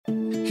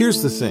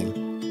Here's the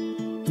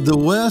thing. The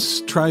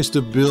West tries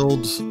to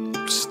build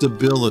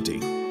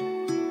stability.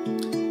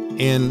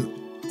 And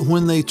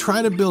when they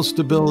try to build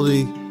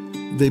stability,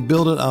 they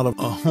build it out of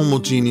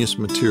homogeneous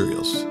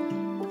materials.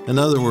 In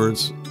other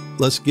words,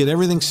 let's get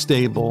everything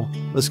stable.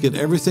 Let's get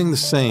everything the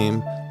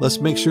same. Let's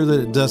make sure that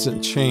it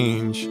doesn't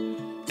change.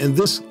 And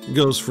this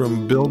goes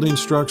from building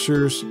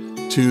structures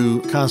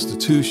to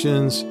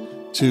constitutions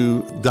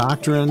to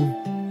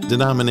doctrine,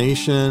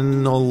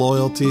 denominational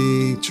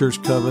loyalty,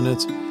 church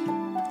covenants,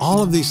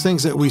 all of these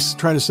things that we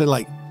try to say,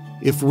 like,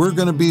 if we're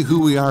going to be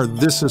who we are,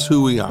 this is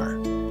who we are.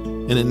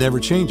 And it never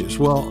changes.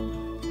 Well,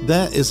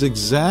 that is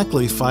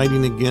exactly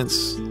fighting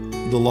against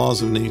the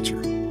laws of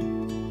nature.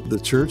 The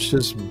church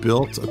is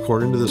built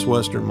according to this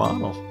Western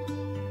model.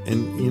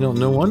 And,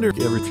 no wonder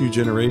every few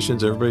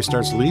generations, everybody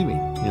starts leaving,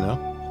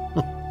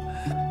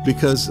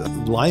 because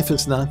life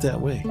is not that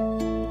way.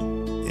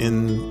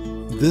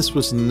 And this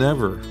was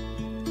never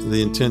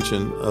the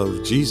intention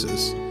of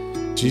Jesus.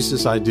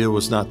 Jesus' idea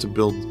was not to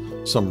build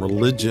some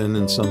religion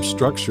and some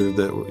structure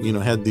that,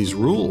 had these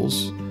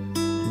rules.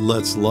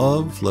 Let's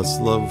love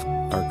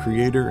our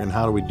Creator. And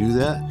how do we do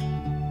that?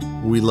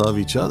 We love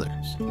each other.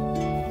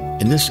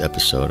 In this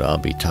episode, I'll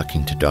be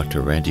talking to Dr.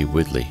 Randy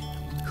Woodley,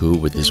 who,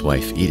 with his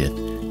wife Edith,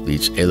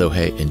 leads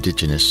Eloheh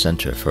Indigenous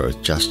Center for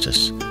Earth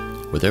Justice,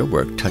 where their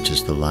work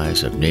touches the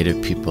lives of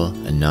Native people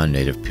and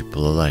non-Native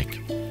people alike.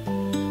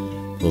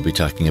 We'll be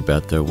talking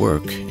about their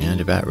work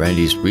and about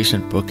Randy's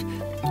recent book,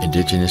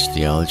 Indigenous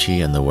Theology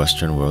and the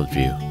Western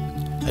Worldview,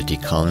 a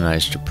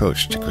Decolonized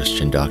Approach to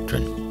Christian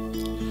Doctrine.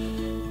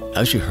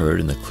 As you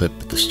heard in the clip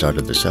at the start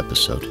of this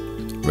episode,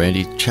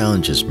 Randy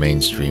challenges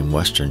mainstream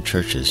Western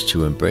churches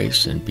to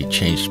embrace and be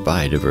changed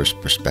by diverse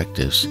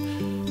perspectives.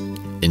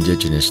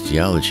 Indigenous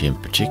theology in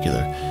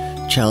particular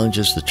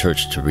challenges the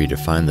church to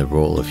redefine the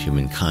role of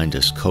humankind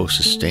as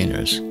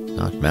co-sustainers,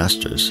 not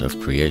masters of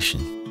creation.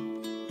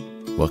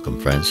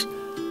 Welcome, friends,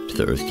 to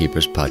the Earth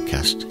Keepers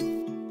podcast.